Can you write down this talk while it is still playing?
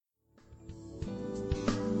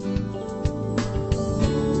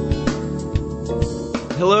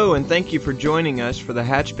Hello, and thank you for joining us for the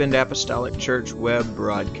Hatchbend Apostolic Church web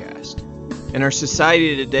broadcast. In our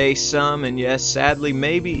society today, some, and yes, sadly,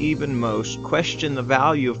 maybe even most, question the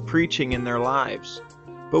value of preaching in their lives.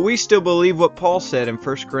 But we still believe what Paul said in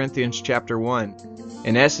 1 Corinthians chapter 1.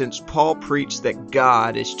 In essence, Paul preached that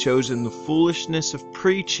God has chosen the foolishness of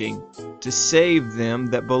preaching to save them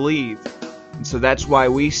that believe. And so that's why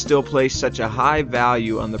we still place such a high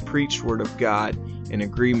value on the preached Word of God in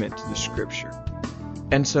agreement to the Scripture.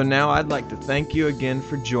 And so now I'd like to thank you again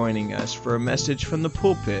for joining us for a message from the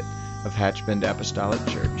pulpit of Hatchbend Apostolic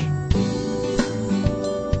Church.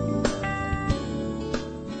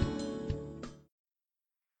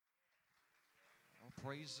 Well,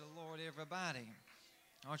 praise the Lord, everybody.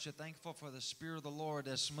 Aren't you thankful for the Spirit of the Lord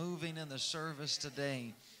that's moving in the service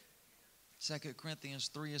today? 2 Corinthians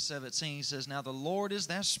 3:17 says, "Now the Lord is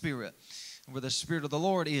that Spirit. Where the Spirit of the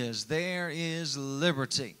Lord is, there is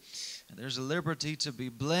liberty." And there's a liberty to be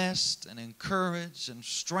blessed and encouraged and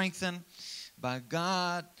strengthened by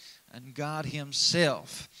God and God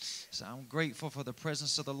Himself. So I'm grateful for the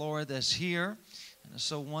presence of the Lord that's here. And it's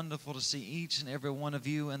so wonderful to see each and every one of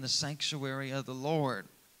you in the sanctuary of the Lord.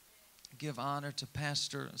 Give honor to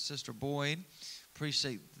Pastor and Sister Boyd.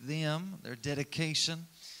 Appreciate them, their dedication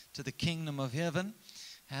to the kingdom of heaven.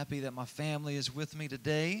 Happy that my family is with me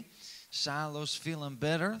today. Shiloh's feeling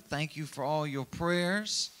better. Thank you for all your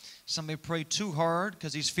prayers. Somebody prayed too hard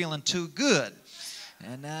because he's feeling too good.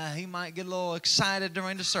 And he might get a little excited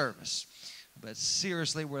during the service. But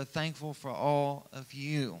seriously, we're thankful for all of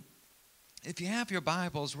you. If you have your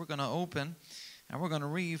Bibles, we're going to open and we're going to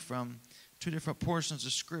read from two different portions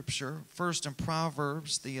of Scripture. First in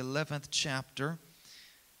Proverbs, the 11th chapter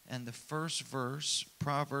and the first verse.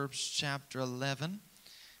 Proverbs chapter 11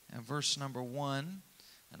 and verse number 1.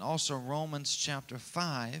 And also Romans chapter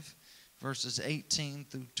 5. Verses 18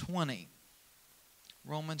 through 20.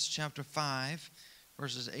 Romans chapter 5,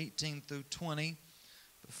 verses 18 through 20.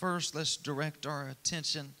 But first, let's direct our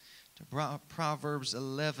attention to Proverbs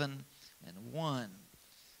 11 and 1.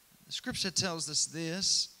 The Scripture tells us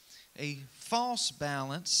this: "A false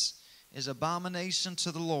balance is abomination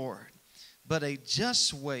to the Lord, but a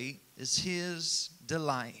just weight is His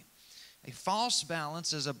delight." A false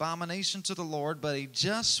balance is abomination to the Lord, but a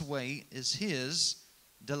just weight is His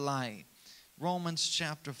delight. Romans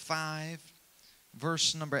chapter 5,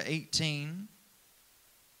 verse number 18.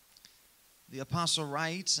 The apostle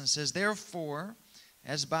writes and says, "Therefore,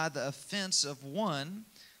 as by the offense of one,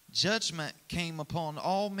 judgment came upon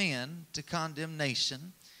all men to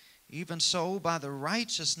condemnation, even so by the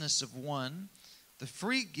righteousness of one, the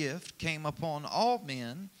free gift came upon all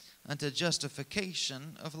men unto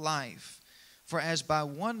justification of life. For as by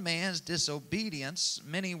one man's disobedience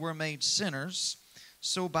many were made sinners,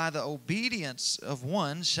 so by the obedience of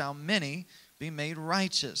one shall many be made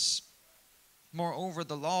righteous. Moreover,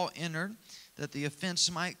 the law entered that the offense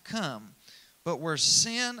might come. But where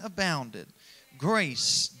sin abounded,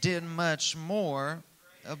 grace did much more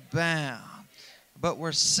abound." But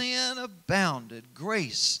where sin abounded,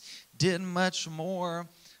 grace did much more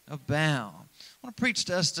abound. I want to preach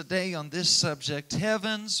to us today on this subject: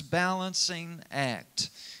 heaven's balancing act.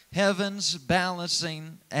 Heaven's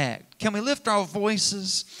balancing act. Can we lift our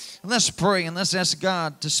voices? Let's pray and let's ask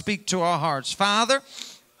God to speak to our hearts. Father,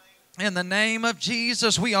 in the name of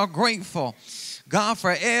Jesus, we are grateful, God,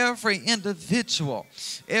 for every individual,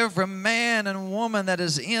 every man and woman that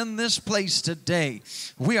is in this place today.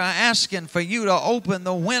 We are asking for you to open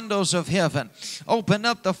the windows of heaven, open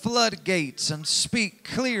up the floodgates and speak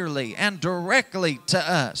clearly and directly to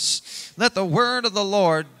us. Let the word of the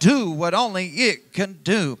Lord do what only it can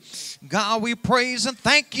do. God, we praise and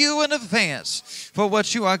thank you in advance for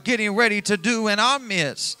what you are getting ready to do in our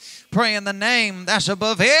midst. Pray in the name that's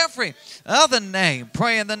above every other name.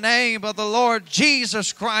 Pray in the name of the Lord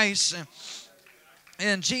Jesus Christ.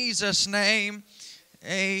 In Jesus' name,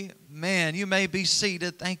 amen. You may be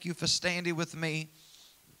seated. Thank you for standing with me.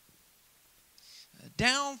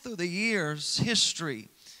 Down through the years, history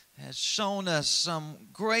has shown us some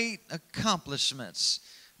great accomplishments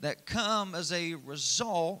that come as a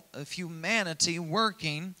result of humanity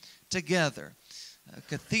working together.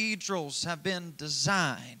 Cathedrals have been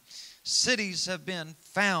designed. Cities have been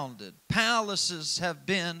founded. Palaces have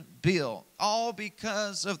been built. All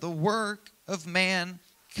because of the work of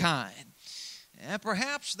mankind. And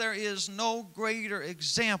perhaps there is no greater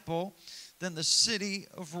example than the city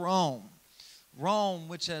of Rome. Rome,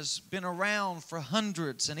 which has been around for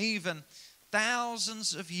hundreds and even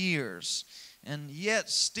thousands of years. And yet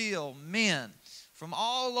still men from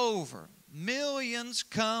all over, millions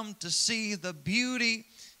come to see the beauty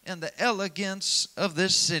and the elegance of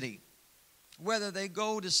this city. whether they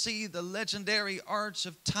go to see the legendary Arch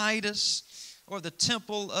of Titus or the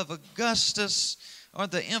Temple of Augustus or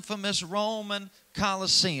the infamous Roman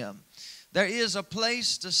Colosseum. There is a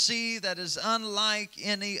place to see that is unlike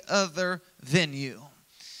any other venue.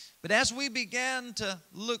 But as we began to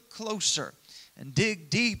look closer and dig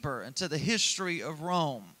deeper into the history of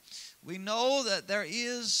Rome, we know that there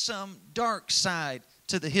is some dark side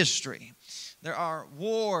to the history. There are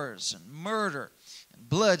wars and murder and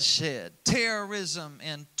bloodshed, terrorism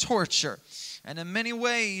and torture. And in many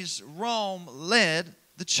ways, Rome led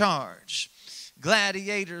the charge.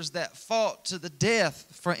 Gladiators that fought to the death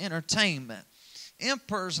for entertainment.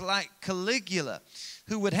 Emperors like Caligula,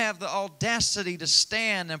 who would have the audacity to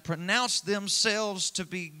stand and pronounce themselves to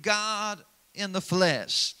be God in the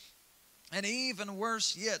flesh. And even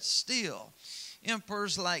worse yet still,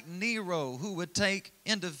 emperors like Nero, who would take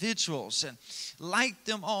individuals and light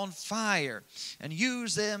them on fire and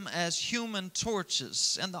use them as human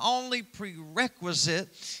torches. And the only prerequisite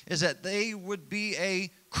is that they would be a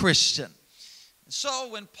Christian. So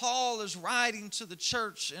when Paul is writing to the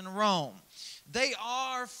church in Rome, they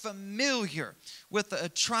are familiar with the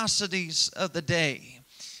atrocities of the day.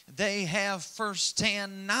 They have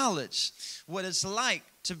firsthand knowledge what it's like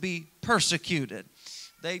to be persecuted.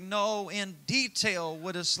 They know in detail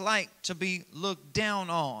what it's like to be looked down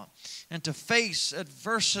on and to face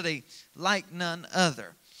adversity like none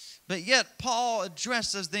other. But yet Paul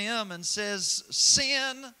addresses them and says,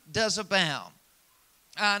 sin does abound.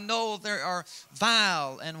 I know there are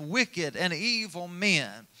vile and wicked and evil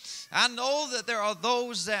men. I know that there are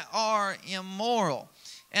those that are immoral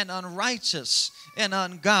and unrighteous and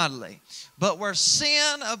ungodly. But where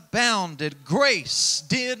sin abounded, grace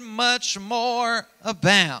did much more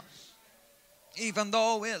abound. Even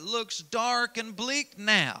though it looks dark and bleak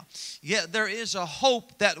now, yet there is a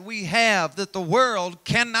hope that we have that the world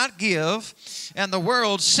cannot give and the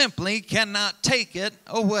world simply cannot take it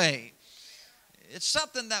away. It's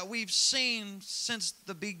something that we've seen since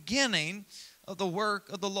the beginning of the work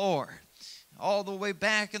of the Lord. All the way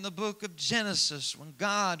back in the book of Genesis, when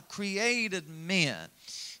God created men,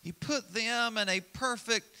 He put them in a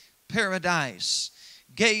perfect paradise,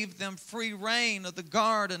 gave them free reign of the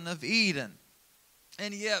Garden of Eden.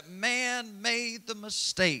 And yet man made the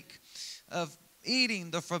mistake of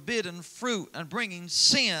eating the forbidden fruit and bringing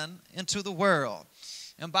sin into the world.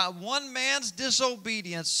 And by one man's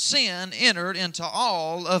disobedience, sin entered into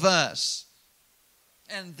all of us.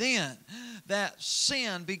 And then that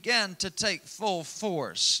sin began to take full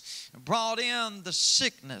force. It brought in the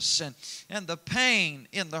sickness and the pain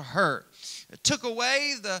and the hurt. It took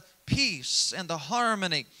away the peace and the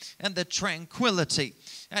harmony and the tranquility.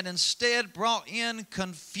 And instead brought in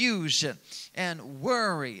confusion and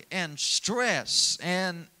worry and stress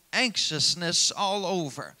and anxiousness all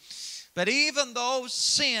over. But even though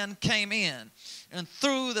sin came in and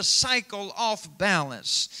threw the cycle off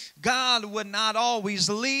balance, God would not always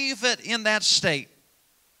leave it in that state.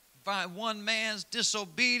 By one man's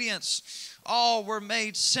disobedience, all were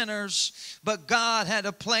made sinners, but God had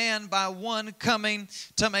a plan by one coming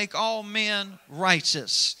to make all men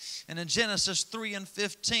righteous. And in Genesis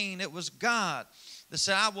 3:15, it was God that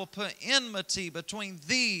said, I will put enmity between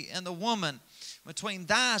thee and the woman, between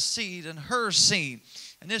thy seed and her seed.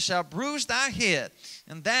 And it shall bruise thy head,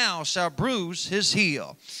 and thou shalt bruise his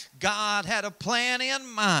heel. God had a plan in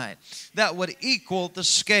mind that would equal the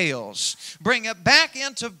scales, bring it back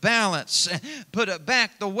into balance, put it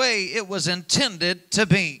back the way it was intended to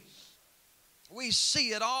be. We see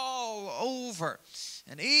it all over,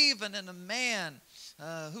 and even in a man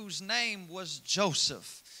whose name was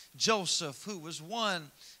Joseph. Joseph, who was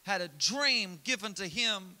one, had a dream given to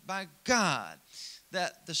him by God,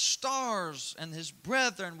 that the stars and his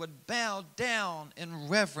brethren would bow down in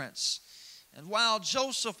reverence. And while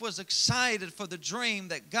Joseph was excited for the dream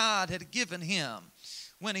that God had given him,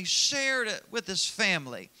 when he shared it with his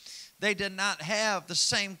family, they did not have the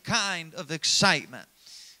same kind of excitement.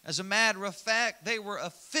 As a matter of fact, they were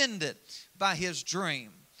offended by his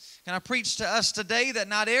dream. Can I preach to us today that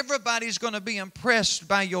not everybody's going to be impressed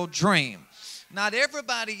by your dream? Not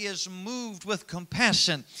everybody is moved with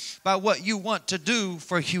compassion by what you want to do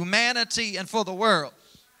for humanity and for the world.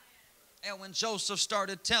 And when Joseph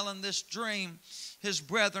started telling this dream, his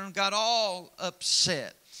brethren got all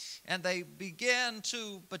upset. And they began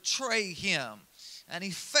to betray him. And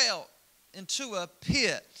he fell into a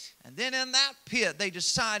pit. And then in that pit, they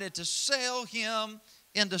decided to sell him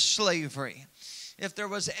into slavery. If there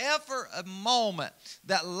was ever a moment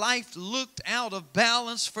that life looked out of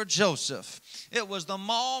balance for Joseph, it was the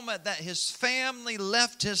moment that his family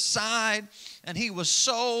left his side and he was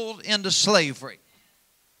sold into slavery.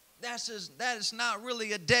 that is not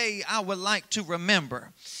really a day I would like to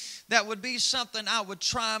remember. That would be something I would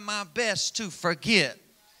try my best to forget.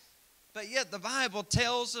 But yet the Bible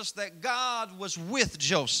tells us that God was with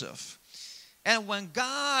Joseph. And when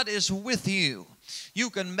God is with you, you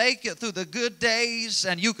can make it through the good days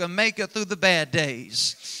and you can make it through the bad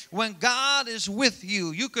days. When God is with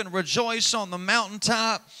you, you can rejoice on the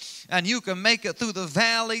mountaintop and you can make it through the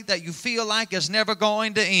valley that you feel like is never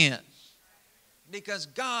going to end. Because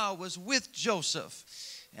God was with Joseph,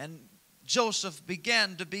 and Joseph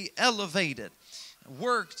began to be elevated,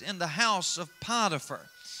 worked in the house of Potiphar.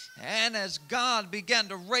 And as God began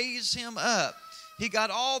to raise him up, he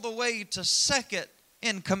got all the way to second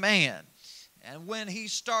in command. And when he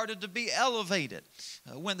started to be elevated,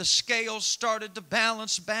 when the scales started to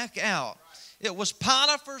balance back out, it was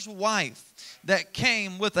Potiphar's wife that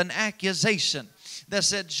came with an accusation that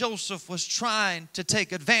said Joseph was trying to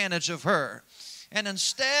take advantage of her. And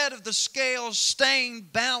instead of the scales staying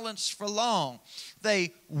balanced for long,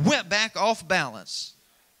 they went back off balance.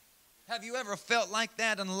 Have you ever felt like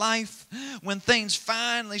that in life? When things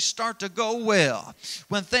finally start to go well,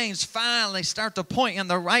 when things finally start to point in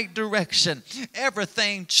the right direction,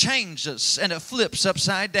 everything changes and it flips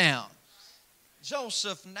upside down.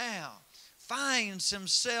 Joseph now finds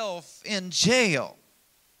himself in jail,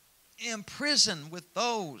 in prison with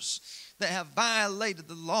those that have violated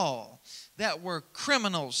the law, that were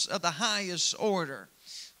criminals of the highest order.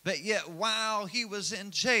 But yet while he was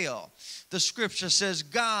in jail, the scripture says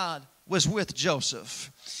God was with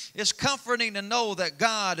Joseph. It's comforting to know that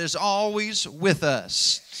God is always with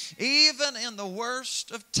us. Even in the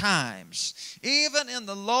worst of times, even in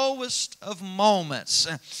the lowest of moments,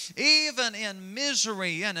 even in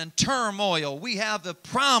misery and in turmoil, we have the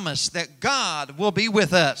promise that God will be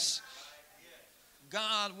with us.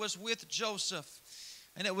 God was with Joseph.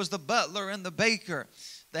 And it was the butler and the baker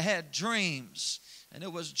that had dreams. And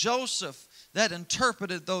it was Joseph that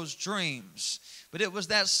interpreted those dreams. But it was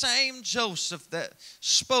that same Joseph that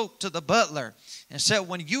spoke to the butler and said,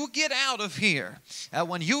 when you get out of here,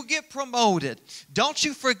 when you get promoted, don't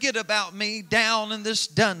you forget about me down in this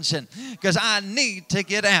dungeon, because I need to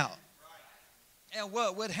get out. And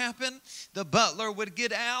what would happen? The butler would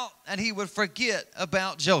get out and he would forget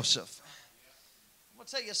about Joseph. I'll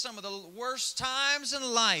tell you, some of the worst times in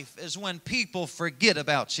life is when people forget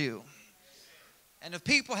about you. And if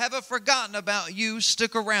people haven't forgotten about you,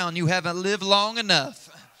 stick around. You haven't lived long enough.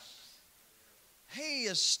 He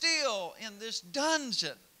is still in this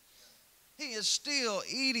dungeon. He is still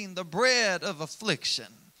eating the bread of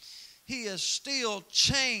affliction. He is still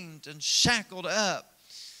chained and shackled up,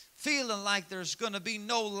 feeling like there's going to be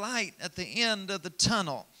no light at the end of the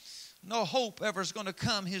tunnel. No hope ever is going to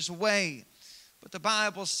come his way. But the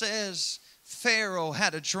Bible says Pharaoh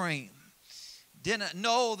had a dream. Didn't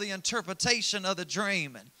know the interpretation of the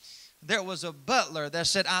dream. And there was a butler that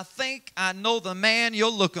said, I think I know the man you're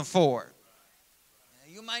looking for.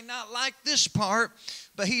 You might not like this part,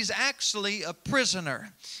 but he's actually a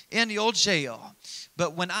prisoner in your jail.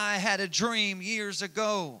 But when I had a dream years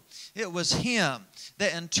ago, it was him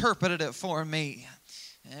that interpreted it for me.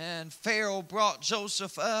 And Pharaoh brought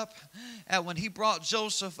Joseph up. And when he brought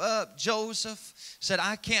Joseph up, Joseph said,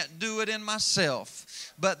 I can't do it in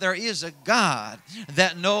myself. But there is a God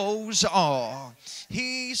that knows all.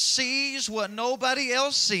 He sees what nobody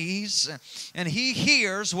else sees. And he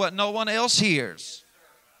hears what no one else hears.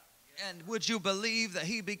 And would you believe that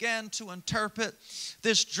he began to interpret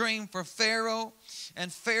this dream for Pharaoh?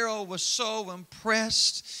 And Pharaoh was so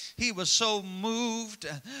impressed, he was so moved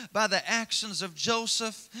by the actions of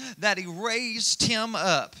Joseph that he raised him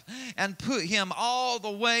up and put him all the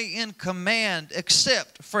way in command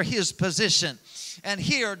except for his position. And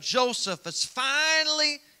here Joseph is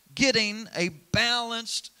finally getting a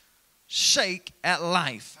balanced shake at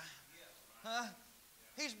life.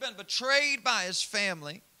 He's been betrayed by his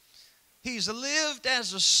family. He's lived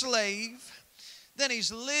as a slave. Then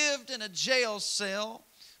he's lived in a jail cell,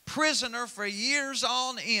 prisoner for years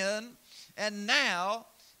on end, and now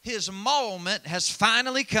his moment has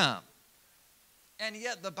finally come. And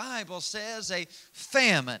yet the Bible says a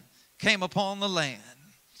famine came upon the land.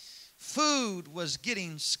 Food was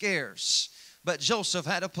getting scarce, but Joseph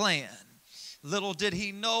had a plan. Little did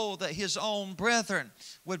he know that his own brethren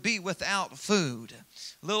would be without food.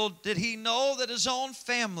 Little did he know that his own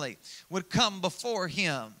family would come before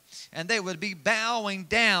him. And they would be bowing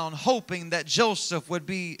down, hoping that Joseph would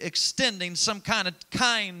be extending some kind of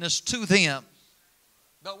kindness to them.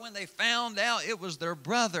 But when they found out it was their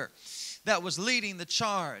brother that was leading the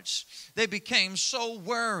charge. They became so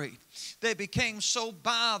worried. They became so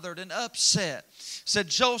bothered and upset. Said,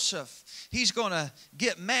 Joseph, he's going to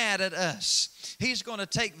get mad at us. He's going to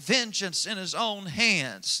take vengeance in his own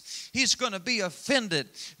hands. He's going to be offended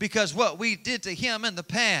because what we did to him in the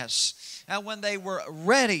past. And when they were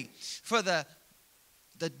ready for the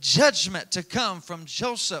judgment to come from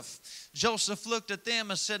Joseph, Joseph looked at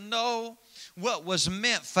them and said, no, what was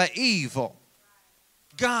meant for evil,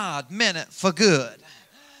 God meant it for good.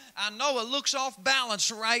 I know it looks off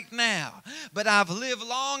balance right now, but I've lived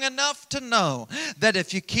long enough to know that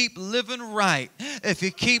if you keep living right, if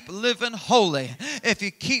you keep living holy, if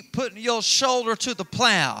you keep putting your shoulder to the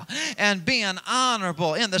plow and being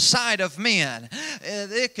honorable in the sight of men,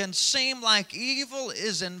 it can seem like evil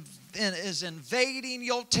is invading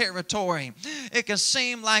your territory. It can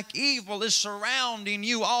seem like evil is surrounding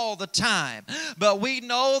you all the time. But we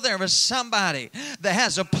know there is somebody that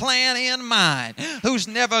has a plan in mind, who's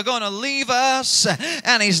never going to leave us,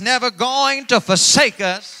 and he's never going to forsake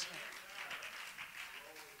us.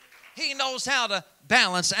 He knows how to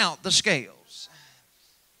balance out the scales.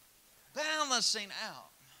 Balancing out.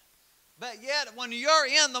 But yet when you're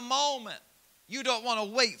in the moment, you don't want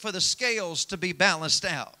to wait for the scales to be balanced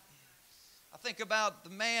out. Think about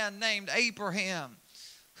the man named Abraham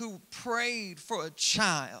who prayed for a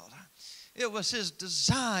child. It was his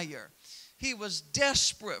desire. He was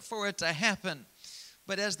desperate for it to happen.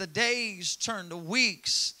 But as the days turned to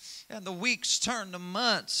weeks, and the weeks turned to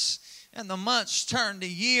months, and the months turned to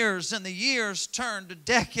years, and the years turned to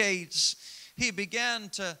decades, he began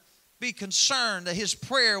to be concerned that his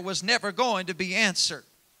prayer was never going to be answered.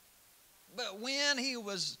 But when he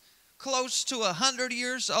was close to 100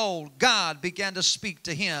 years old, God began to speak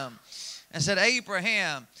to him and said,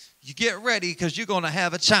 Abraham, you get ready because you're going to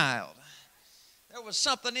have a child. There was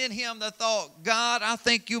something in him that thought, God, I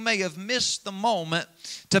think you may have missed the moment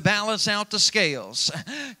to balance out the scales.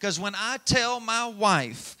 Because when I tell my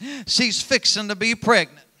wife she's fixing to be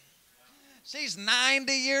pregnant, she's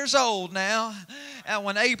 90 years old now. And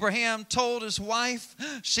when Abraham told his wife,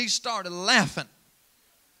 she started laughing.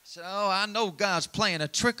 So I know God's playing a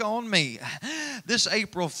trick on me. This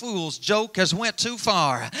April Fool's joke has went too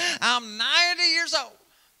far. I'm 90 years old.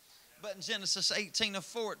 But in Genesis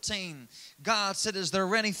 18:14, God said, is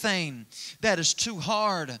there anything that is too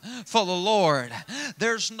hard for the Lord?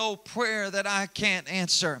 There's no prayer that I can't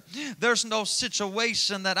answer. There's no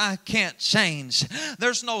situation that I can't change.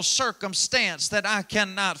 There's no circumstance that I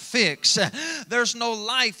cannot fix. There's no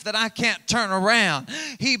life that I can't turn around.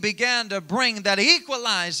 He began to bring that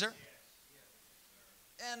equalizer.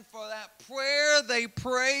 And for that prayer they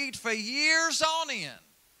prayed for years on end.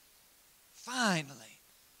 Finally,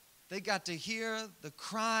 they got to hear the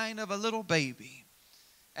crying of a little baby.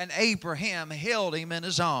 And Abraham held him in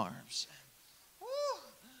his arms. Woo.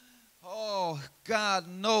 Oh, God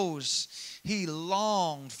knows he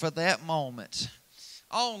longed for that moment.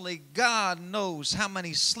 Only God knows how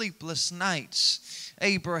many sleepless nights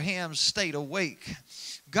Abraham stayed awake.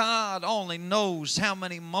 God only knows how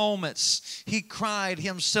many moments he cried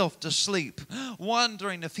himself to sleep,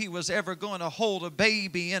 wondering if he was ever going to hold a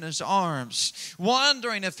baby in his arms,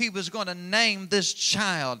 wondering if he was going to name this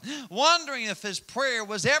child, wondering if his prayer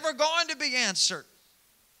was ever going to be answered.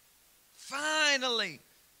 Finally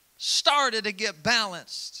started to get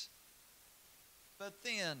balanced, but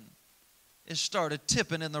then it started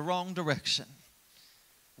tipping in the wrong direction.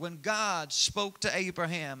 When God spoke to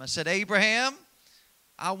Abraham and said, Abraham,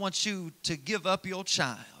 I want you to give up your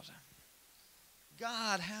child.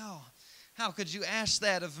 God, how could you ask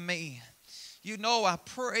that of me? You know I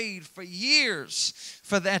prayed for years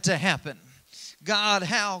for that to happen. God,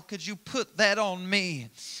 how could you put that on me?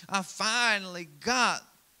 I finally got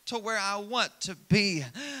to where I want to be.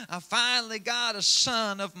 I finally got a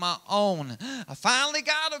son of my own. I finally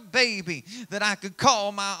got a baby that I could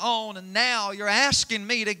call my own, and now you're asking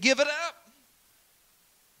me to give it up.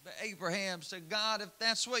 But Abraham said, God, if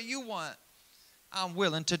that's what you want, I'm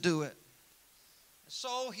willing to do it.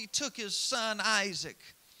 So he took his son Isaac,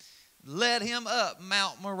 led him up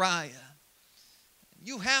Mount Moriah.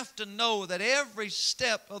 You have to know that every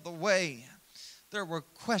step of the way, there were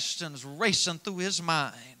questions racing through his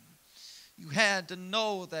mind. You had to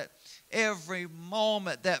know that every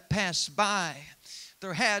moment that passed by,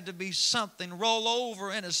 there had to be something roll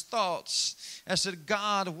over in his thoughts. I said,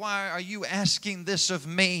 God, why are you asking this of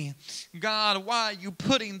me? God, why are you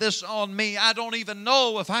putting this on me? I don't even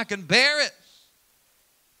know if I can bear it.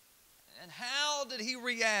 And how did he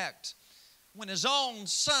react when his own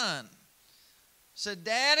son said,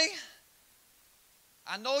 Daddy,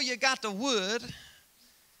 I know you got the wood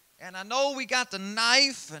And I know we got the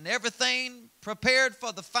knife and everything prepared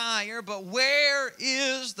for the fire, but where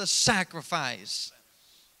is the sacrifice?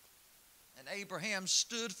 And Abraham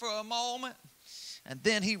stood for a moment, and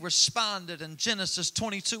then he responded in Genesis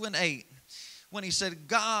 22:8. When he said,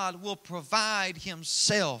 God will provide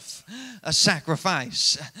himself a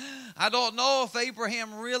sacrifice. I don't know if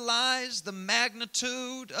Abraham realized the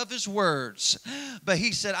magnitude of his words, but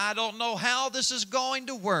he said, I don't know how this is going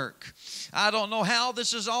to work. I don't know how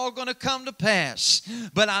this is all going to come to pass,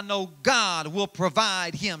 but I know God will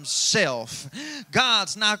provide himself.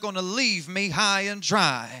 God's not going to leave me high and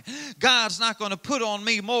dry. God's not going to put on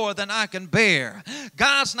me more than I can bear.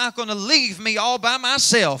 God's not going to leave me all by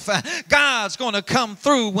myself. God's going to come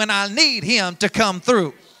through when I need him to come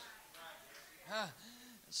through.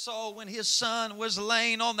 So when his son was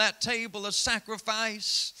laying on that table of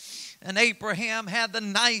sacrifice, and Abraham had the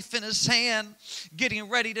knife in his hand, getting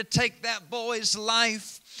ready to take that boy's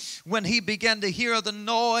life, when he began to hear the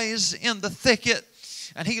noise in the thicket,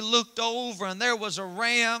 and he looked over and there was a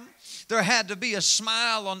ram, there had to be a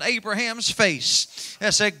smile on Abraham's face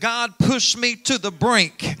that said, God pushed me to the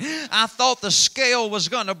brink. I thought the scale was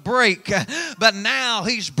going to break, but now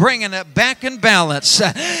he's bringing it back in balance,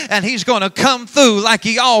 and he's going to come through like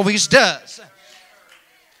he always does.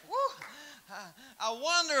 I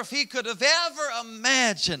wonder if he could have ever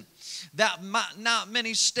imagined that not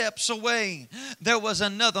many steps away there was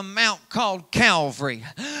another mount called Calvary,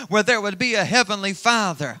 where there would be a heavenly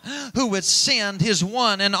Father who would send his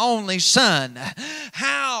one and only Son.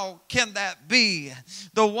 How can that be?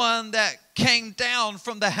 The one that came down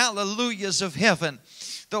from the hallelujahs of heaven,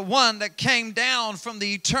 the one that came down from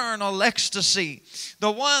the eternal ecstasy,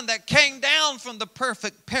 the one that came down from the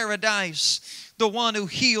perfect paradise, the one who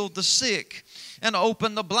healed the sick and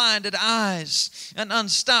opened the blinded eyes and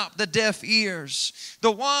unstopped the deaf ears, the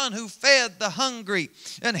one who fed the hungry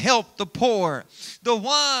and helped the poor, the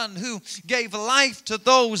one who gave life to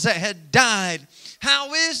those that had died.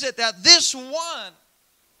 How is it that this one,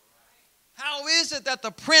 how is it that the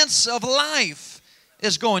Prince of Life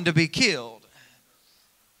is going to be killed?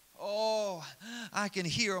 Oh, I can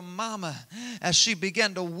hear Mama as she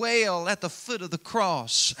began to wail at the foot of the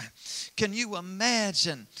cross. Can you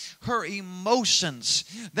imagine her emotions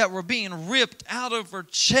that were being ripped out of her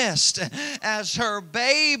chest as her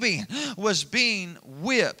baby was being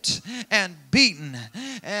whipped and beaten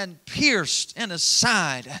and pierced in his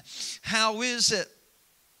side? How is it?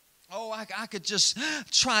 Oh, I could just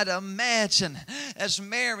try to imagine as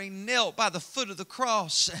Mary knelt by the foot of the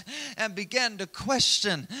cross and began to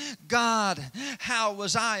question, God, how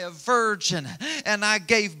was I a virgin and I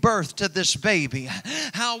gave birth to this baby?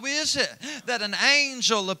 How is it that an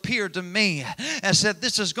angel appeared to me and said,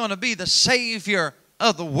 this is going to be the Savior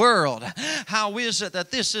of the world? How is it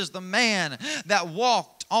that this is the man that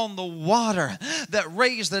walked on the water, that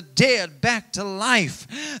raised the dead back to life,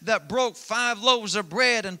 that broke 5 loaves of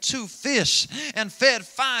bread and 2 fish and fed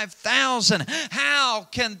 5,000? How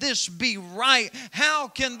can this be right? How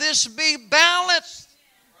can this be balanced?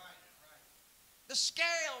 The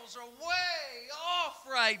scales are way off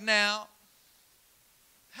right now.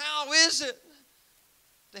 How is it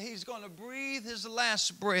that he's going to breathe his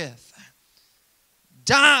last breath,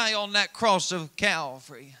 die on that cross of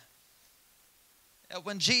Calvary?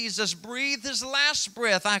 When Jesus breathed his last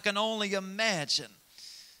breath, I can only imagine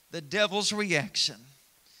the devil's reaction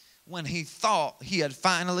when he thought he had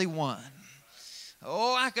finally won.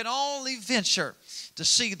 Oh, I could only venture to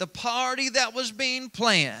see the party that was being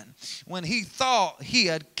planned when he thought he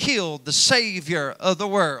had killed the Savior of the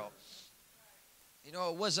world. You know,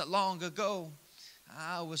 it wasn't long ago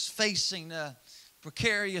I was facing a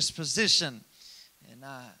precarious position and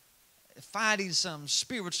fighting some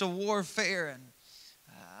spiritual warfare, and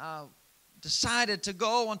I decided to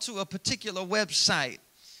go onto a particular website.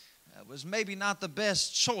 It was maybe not the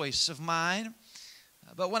best choice of mine,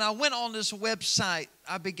 but when I went on this website,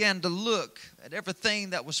 I began to look at everything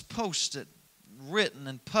that was posted, written,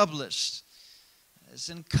 and published. It's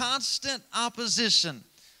in constant opposition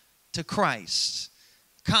to Christ,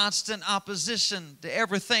 constant opposition to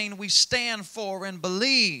everything we stand for and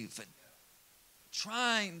believe, and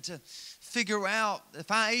trying to figure out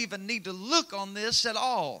if I even need to look on this at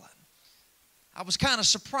all. I was kind of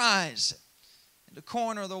surprised. In the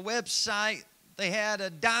corner of the website, they had a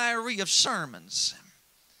diary of sermons.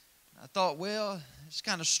 I thought, well, it's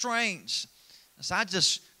kind of strange. So I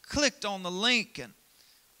just clicked on the link and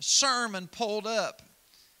a sermon pulled up.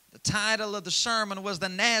 The title of the sermon was The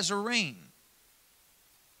Nazarene.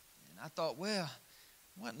 And I thought, well,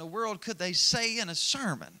 what in the world could they say in a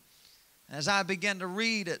sermon? And as I began to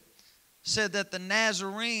read it, said that the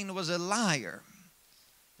Nazarene was a liar.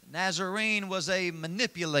 The Nazarene was a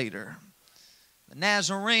manipulator. The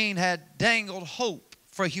Nazarene had dangled hope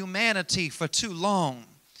for humanity for too long,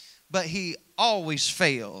 but he always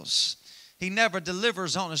fails. He never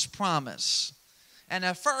delivers on his promise. And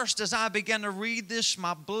at first, as I began to read this,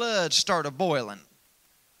 my blood started boiling.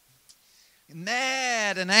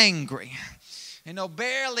 Mad and angry.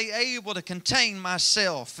 Barely able to contain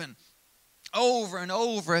myself. And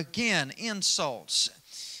over again, insults.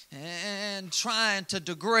 And trying to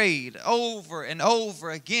degrade over and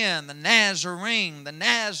over again the Nazarene, the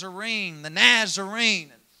Nazarene, the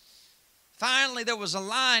Nazarene. Finally, there was a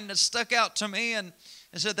line that stuck out to me, and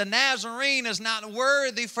it said, the Nazarene is not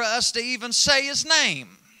worthy for us to even say his name.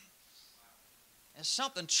 And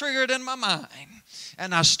something triggered in my mind.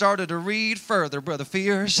 And I started to read further, Brother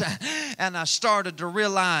Fears. And I started to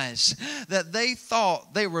realize that they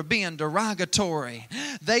thought they were being derogatory.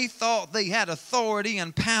 They thought they had authority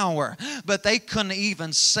and power, but they couldn't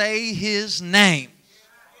even say his name.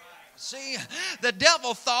 See, the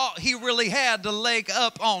devil thought he really had the leg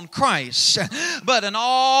up on Christ. But in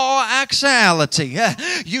all actuality,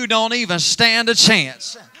 you don't even stand a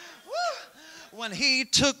chance. When he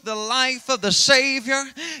took the life of the Savior,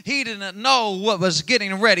 he didn't know what was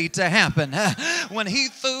getting ready to happen. When he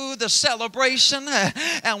threw the celebration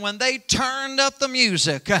and when they turned up the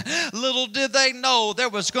music, little did they know there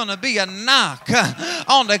was going to be a knock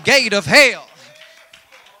on the gate of hell.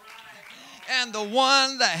 And the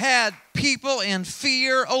one that had people in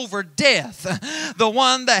fear over death, the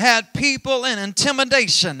one that had people in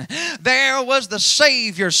intimidation, there was the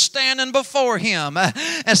Savior standing before him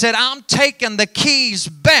and said, I'm taking the keys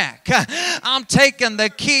back. I'm taking the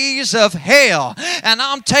keys of hell, and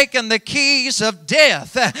I'm taking the keys of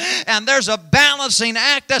death. And there's a balancing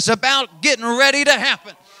act that's about getting ready to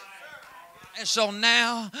happen. And so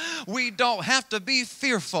now we don't have to be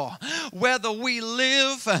fearful whether we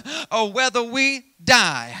live or whether we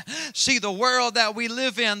die. See, the world that we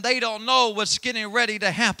live in, they don't know what's getting ready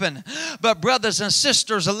to happen. But brothers and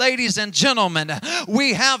sisters, ladies and gentlemen,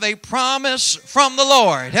 we have a promise from the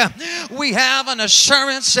Lord. We have an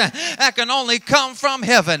assurance that can only come from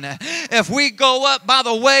heaven. If we go up by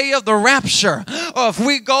the way of the rapture, or if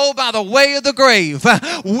we go by the way of the grave,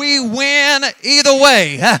 we win either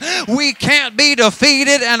way. We can't be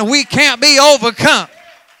defeated and we can't be overcome.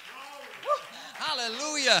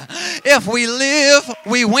 Hallelujah. If we live,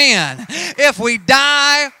 we win. If we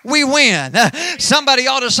die, we win. Somebody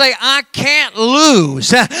ought to say, I can't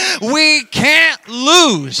lose. We can't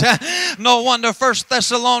lose. No wonder 1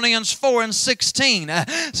 Thessalonians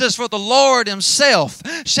 4:16 says, for the Lord himself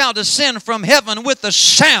shall descend from heaven with a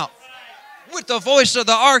shout, with the voice of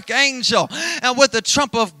the archangel, and with the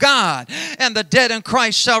trump of God, and the dead in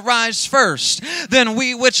Christ shall rise first. Then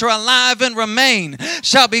we which are alive and remain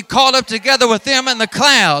shall be caught up together with them in the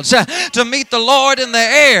clouds to meet the Lord in the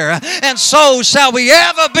air, and so shall we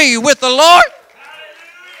ever be with the Lord.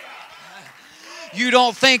 You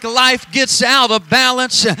don't think life gets out of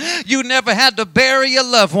balance? You never had to bury a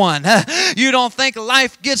loved one. You don't think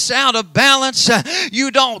life gets out of balance?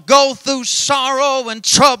 You don't go through sorrow and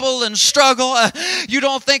trouble and struggle. You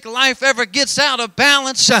don't think life ever gets out of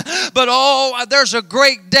balance? But oh, there's a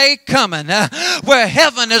great day coming where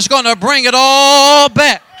heaven is going to bring it all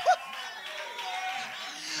back.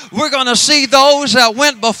 We're going to see those that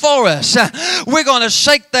went before us. We're going to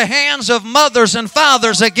shake the hands of mothers and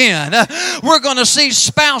fathers again. We're going to see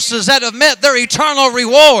spouses that have met their eternal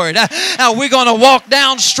reward. We're going to walk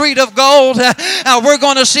down street of gold. We're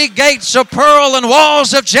going to see gates of pearl and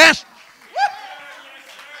walls of jasper.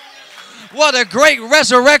 What a great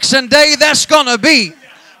resurrection day that's going to be.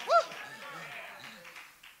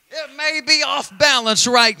 It may be off balance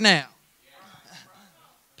right now.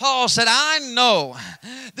 Paul said, I know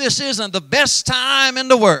this isn't the best time in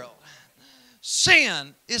the world.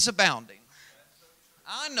 Sin is abounding.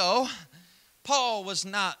 I know Paul was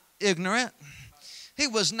not ignorant. He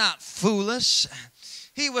was not foolish.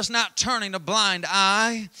 He was not turning a blind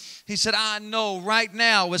eye. He said, I know right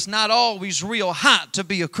now it's not always real hot to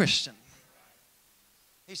be a Christian.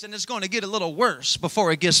 He said, it's going to get a little worse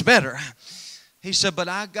before it gets better. He said, but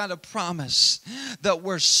I got a promise that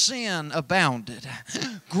where sin abounded,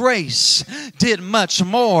 grace did much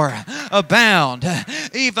more abound.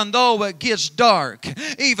 Even though it gets dark,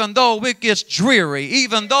 even though it gets dreary,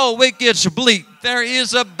 even though it gets bleak, there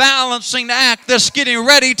is a balancing act that's getting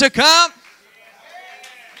ready to come.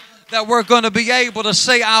 that we're going to be able to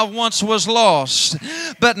say, I once was lost,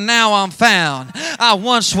 but now I'm found. I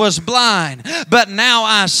once was blind, but now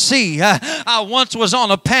I see. I once was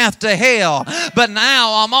on a path to hell, but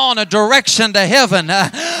now I'm on a direction to heaven.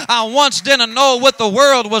 I once didn't know what the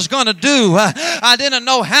world was going to do. I didn't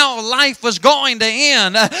know how life was going to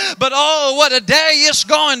end. But oh, what a day it's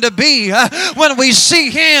going to be when we see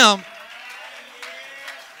Him.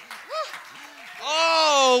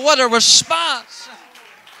 Oh, what a response.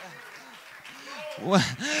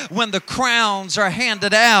 When the crowns are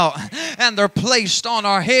handed out and they're placed on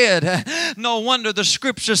our head, no wonder the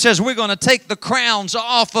scripture says we're going to take the crowns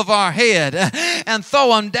off of our head and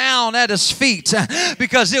throw them down at His feet,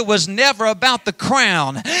 because it was never about the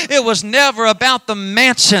crown. It was never about the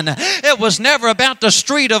mansion. It was never about the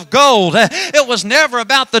street of gold. It was never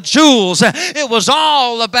about the jewels. It was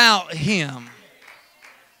all about Him.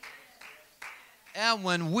 And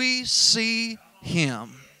when we see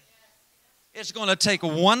Him, it's going to take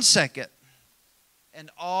 1 second,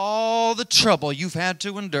 and all the trouble you've had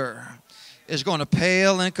to endure is going to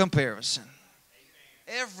pale in comparison.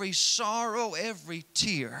 Every sorrow, every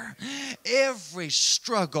tear, every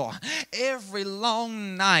struggle, every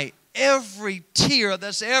long night, every tear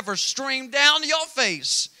that's ever streamed down your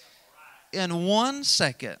face, in 1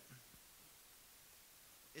 second,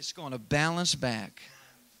 it's going to balance back,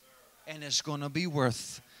 and it's going to be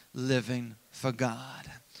worth living for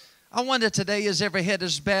God. I wonder today, as every head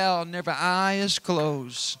is bowed and every eye is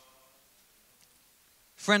closed,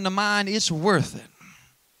 friend of mine, it's worth it.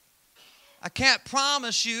 I can't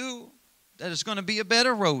promise you that it's going to be a bed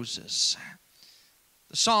of roses.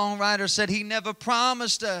 The songwriter said he never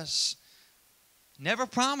promised us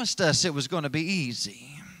it was going to be easy.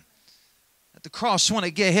 At the cross when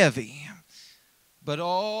it get heavy. But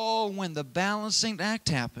oh, when the balancing act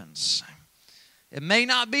happens, it may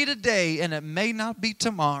not be today and it may not be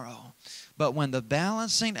tomorrow, but when the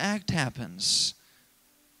balancing act happens,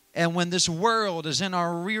 and when this world is in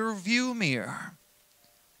our rear view mirror,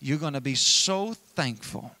 you're going to be so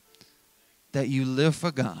thankful that you live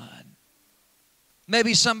for God.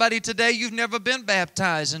 Maybe somebody today, you've never been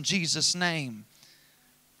baptized in Jesus' name.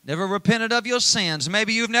 Never repented of your sins.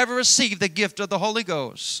 Maybe you've never received the gift of the Holy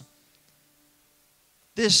Ghost.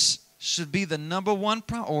 This should be the number one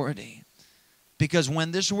priority. Because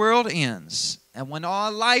when this world ends and when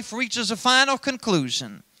our life reaches a final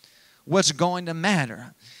conclusion, what's going to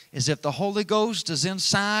matter is if the Holy Ghost is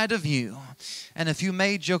inside of you and if you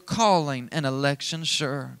made your calling and election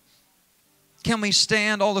sure. Can we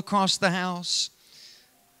stand all across the house?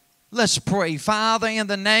 Let's pray. Father, in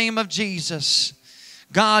the name of Jesus,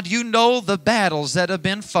 God, you know the battles that have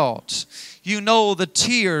been fought. You know the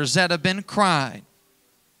tears that have been cried.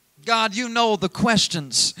 God, you know the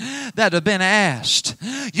questions that have been asked.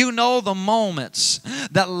 You know the moments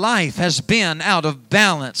that life has been out of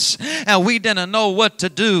balance and we didn't know what to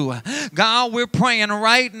do. God, we're praying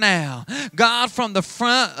right now. God, from the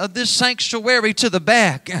front of this sanctuary to the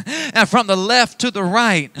back and from the left to the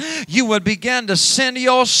right, you would begin to send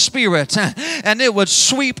your Spirit and it would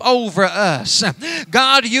sweep over us.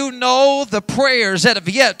 God, you know the prayers that have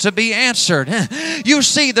yet to be answered. You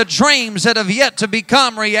see the dreams that have yet to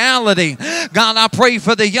become reality. God, I pray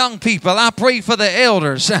for the young people. I pray for the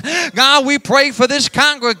elders. God, we pray for this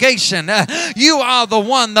congregation. You are the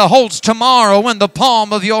one that holds tomorrow in the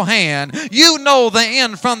palm of your hand. You know the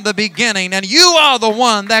end from the beginning, and you are the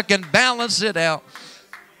one that can balance it out.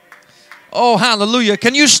 Oh, hallelujah.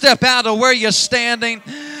 Can you step out of where you're standing?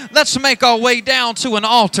 Let's make our way down to an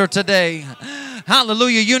altar today.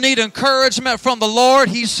 Hallelujah. You need encouragement from the Lord.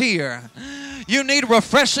 He's here. You need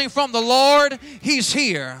refreshing from the Lord. He's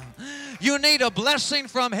here. You need a blessing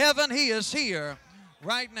from heaven. He is here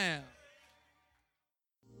right now.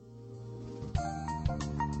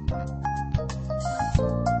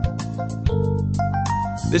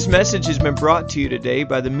 This message has been brought to you today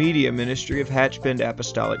by the media ministry of Hatchbend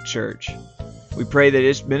Apostolic Church. We pray that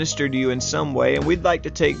it's ministered to you in some way, and we'd like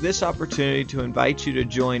to take this opportunity to invite you to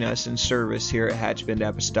join us in service here at Hatchbend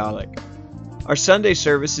Apostolic. Our Sunday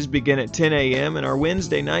services begin at 10 a.m. and our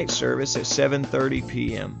Wednesday night service at 7:30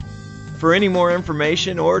 p.m. For any more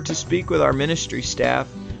information or to speak with our ministry staff,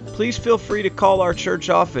 please feel free to call our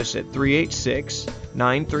church office at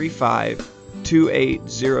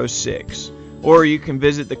 386-935-2806, or you can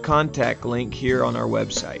visit the contact link here on our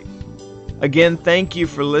website. Again, thank you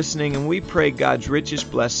for listening, and we pray God's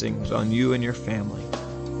richest blessings on you and your family.